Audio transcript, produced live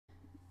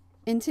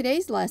In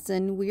today's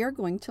lesson, we are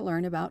going to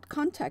learn about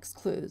context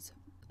clues.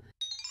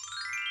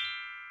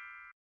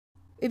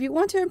 If you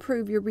want to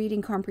improve your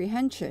reading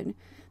comprehension,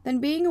 then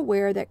being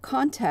aware that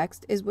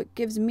context is what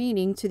gives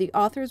meaning to the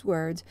author's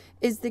words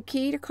is the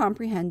key to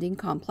comprehending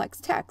complex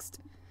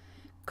text.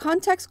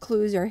 Context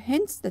clues are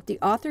hints that the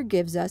author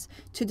gives us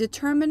to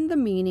determine the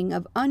meaning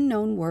of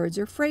unknown words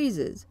or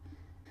phrases.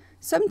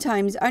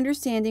 Sometimes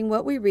understanding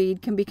what we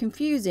read can be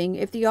confusing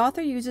if the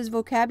author uses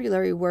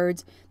vocabulary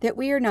words that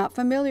we are not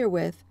familiar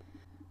with.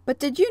 But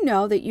did you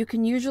know that you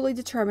can usually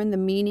determine the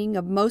meaning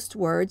of most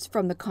words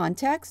from the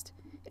context?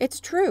 It's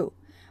true.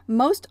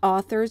 Most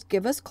authors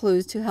give us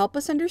clues to help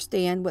us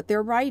understand what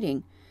they're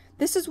writing.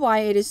 This is why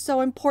it is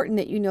so important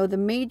that you know the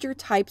major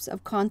types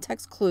of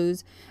context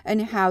clues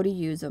and how to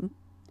use them.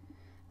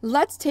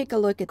 Let's take a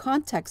look at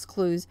context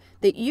clues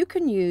that you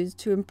can use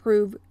to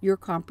improve your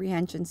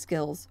comprehension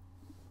skills.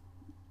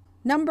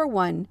 Number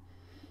 1,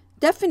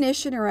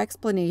 definition or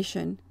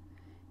explanation.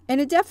 In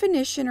a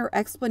definition or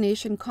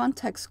explanation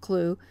context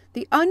clue,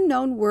 the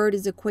unknown word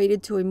is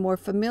equated to a more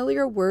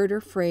familiar word or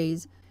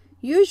phrase.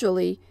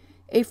 Usually,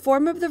 a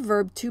form of the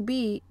verb to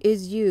be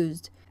is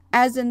used,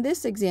 as in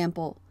this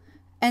example.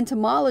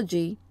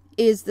 Entomology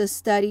is the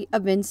study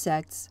of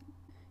insects.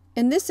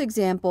 In this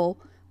example,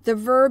 the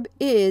verb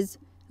is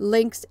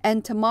links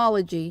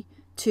entomology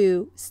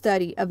to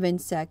study of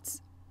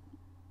insects.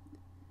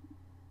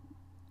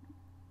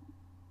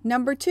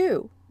 Number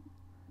 2,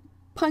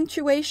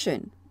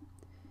 punctuation.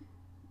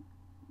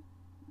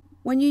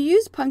 When you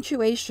use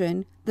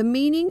punctuation, the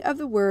meaning of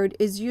the word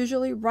is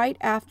usually right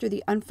after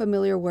the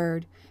unfamiliar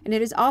word, and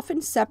it is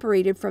often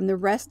separated from the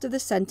rest of the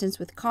sentence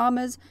with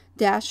commas,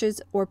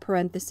 dashes, or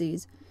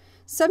parentheses.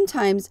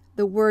 Sometimes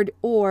the word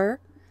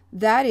or,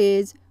 that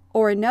is,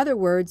 or in other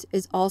words,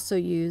 is also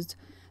used.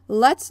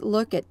 Let's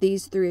look at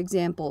these 3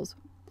 examples.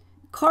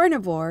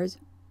 Carnivores,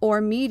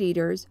 or meat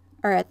eaters,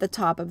 are at the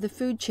top of the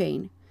food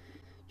chain.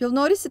 You'll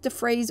notice that the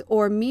phrase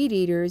or meat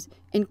eaters,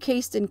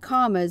 encased in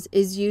commas,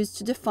 is used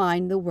to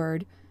define the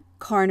word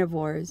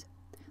carnivores.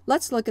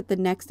 Let's look at the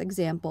next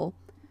example.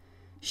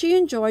 She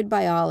enjoyed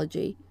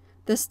biology,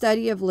 the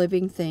study of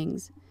living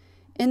things.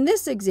 In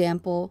this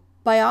example,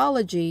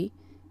 biology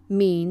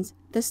means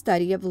the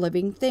study of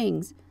living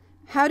things.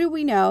 How do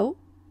we know?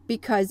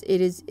 Because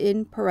it is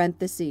in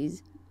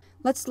parentheses.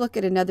 Let's look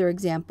at another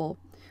example.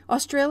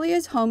 Australia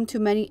is home to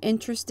many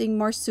interesting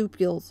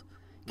marsupials.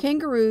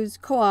 Kangaroos,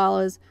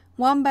 koalas,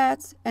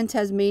 wombats, and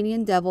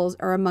Tasmanian devils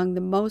are among the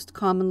most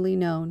commonly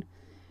known.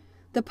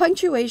 The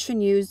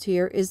punctuation used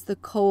here is the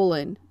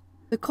colon.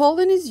 The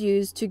colon is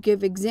used to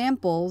give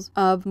examples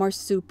of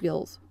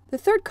marsupials. The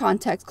third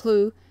context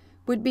clue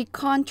would be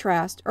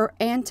contrast or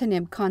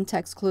antonym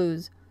context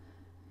clues.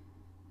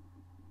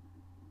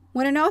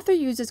 When an author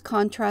uses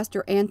contrast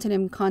or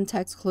antonym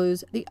context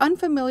clues, the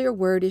unfamiliar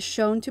word is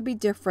shown to be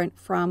different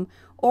from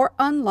or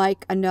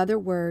unlike another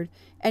word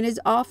and is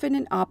often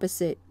an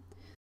opposite.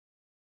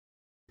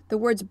 The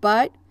words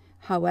but,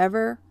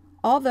 however,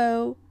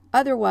 although,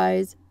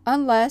 otherwise,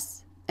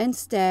 unless,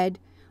 instead,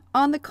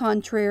 on the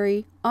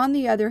contrary, on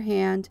the other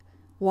hand,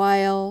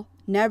 while,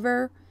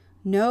 never,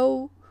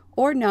 no,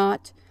 or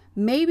not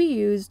may be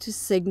used to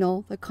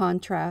signal the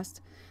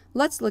contrast.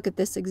 Let's look at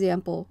this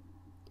example.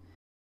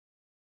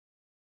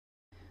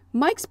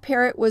 Mike's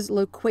parrot was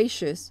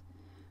loquacious,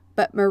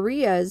 but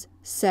Maria's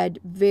said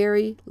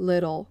very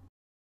little.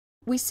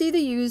 We see the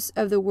use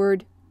of the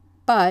word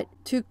but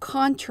to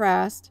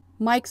contrast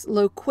Mike's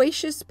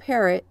loquacious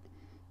parrot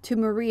to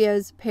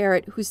Maria's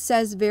parrot who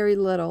says very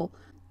little.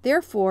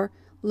 Therefore,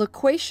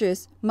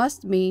 loquacious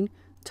must mean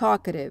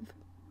talkative.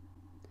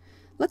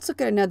 Let's look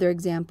at another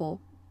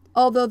example.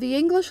 Although the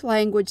English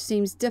language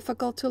seems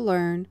difficult to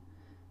learn,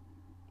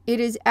 it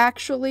is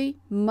actually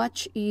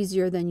much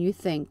easier than you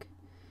think.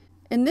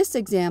 In this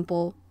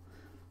example,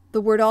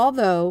 the word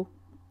although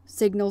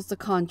signals the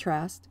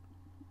contrast.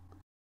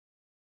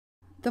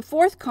 The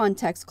fourth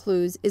context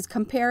clue is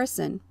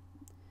comparison.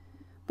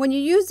 When you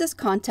use this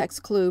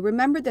context clue,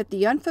 remember that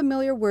the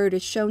unfamiliar word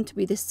is shown to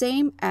be the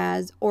same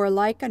as or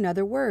like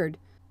another word.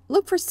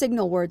 Look for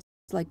signal words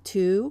like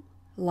to,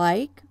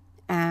 like,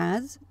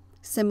 as,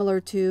 similar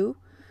to,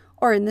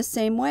 or in the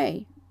same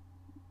way.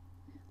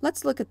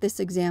 Let's look at this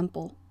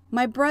example.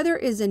 My brother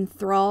is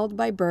enthralled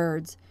by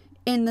birds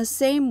in the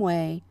same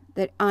way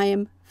that I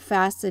am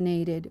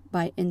fascinated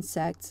by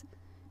insects.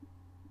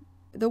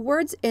 The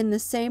words in the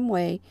same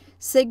way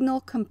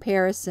signal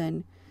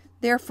comparison.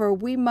 Therefore,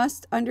 we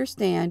must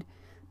understand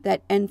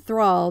that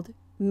enthralled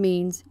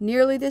means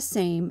nearly the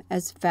same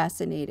as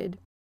fascinated.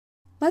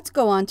 Let's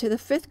go on to the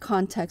fifth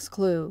context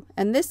clue,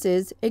 and this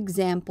is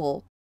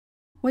example.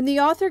 When the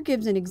author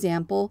gives an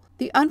example,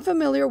 the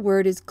unfamiliar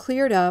word is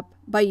cleared up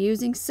by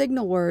using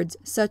signal words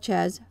such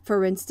as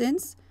for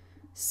instance,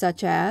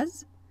 such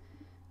as,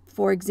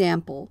 for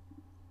example.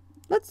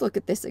 Let's look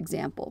at this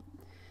example.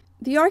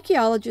 The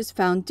archaeologists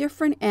found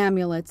different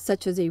amulets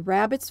such as a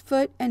rabbit's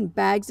foot and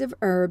bags of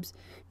herbs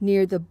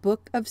near the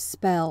Book of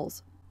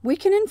Spells. We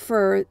can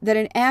infer that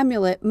an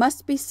amulet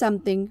must be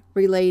something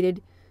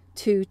related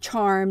to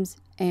charms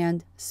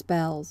and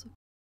spells.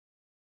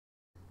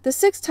 The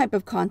sixth type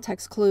of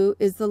context clue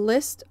is the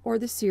list or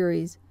the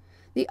series.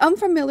 The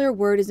unfamiliar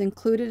word is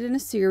included in a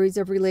series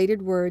of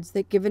related words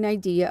that give an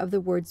idea of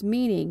the word's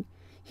meaning.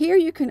 Here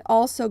you can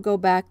also go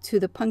back to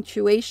the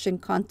punctuation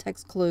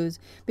context clues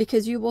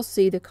because you will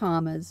see the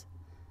commas.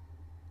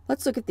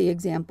 Let's look at the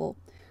example.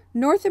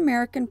 North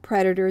American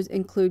predators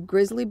include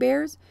grizzly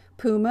bears,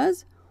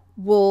 pumas,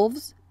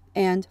 wolves,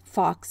 and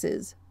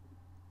foxes.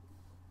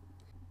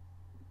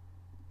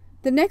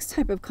 The next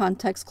type of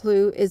context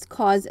clue is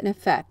cause and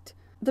effect.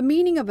 The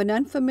meaning of an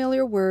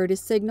unfamiliar word is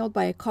signaled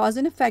by a cause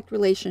and effect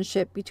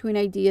relationship between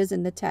ideas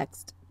in the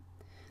text.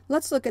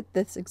 Let's look at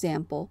this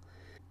example.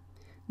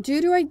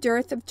 Due to a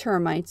dearth of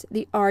termites,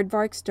 the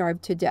aardvark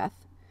starved to death.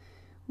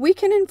 We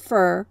can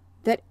infer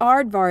that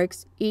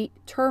aardvarks eat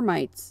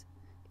termites.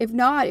 If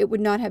not, it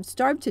would not have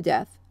starved to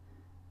death.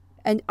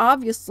 And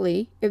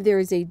obviously, if there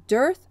is a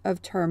dearth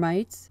of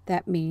termites,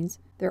 that means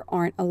there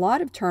aren't a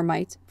lot of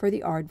termites for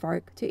the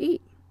aardvark to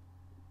eat.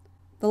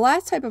 The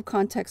last type of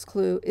context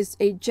clue is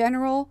a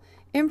general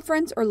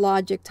inference or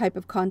logic type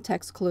of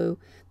context clue.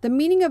 The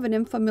meaning of an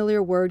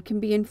unfamiliar word can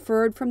be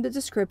inferred from the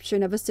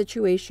description of a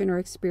situation or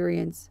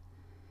experience.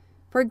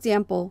 For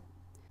example,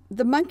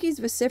 the monkey's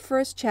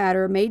vociferous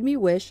chatter made me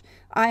wish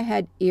I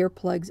had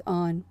earplugs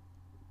on.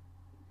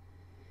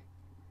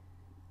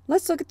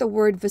 Let's look at the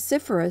word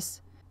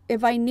vociferous.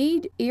 If I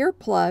need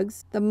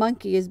earplugs, the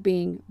monkey is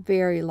being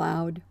very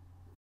loud.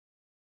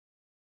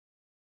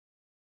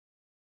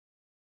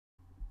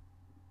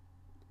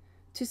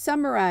 To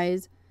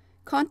summarize,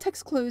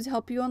 context clues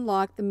help you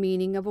unlock the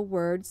meaning of a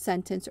word,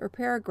 sentence, or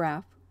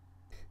paragraph.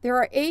 There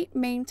are 8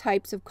 main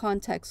types of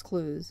context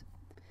clues: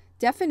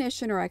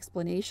 definition or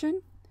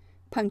explanation,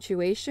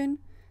 punctuation,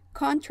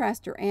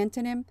 contrast or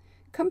antonym,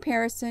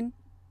 comparison,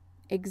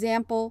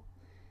 example,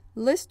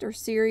 list or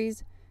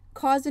series,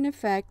 cause and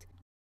effect,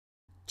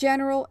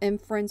 general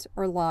inference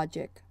or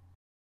logic.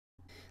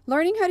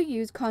 Learning how to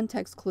use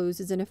context clues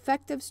is an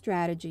effective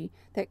strategy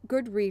that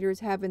good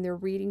readers have in their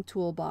reading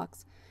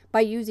toolbox. By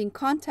using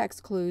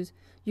context clues,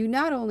 you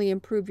not only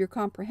improve your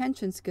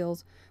comprehension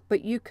skills,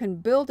 but you can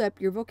build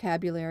up your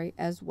vocabulary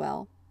as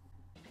well.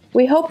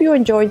 We hope you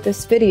enjoyed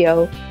this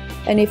video,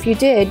 and if you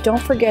did,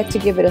 don't forget to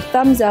give it a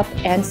thumbs up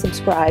and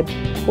subscribe.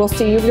 We'll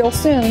see you real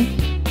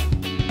soon.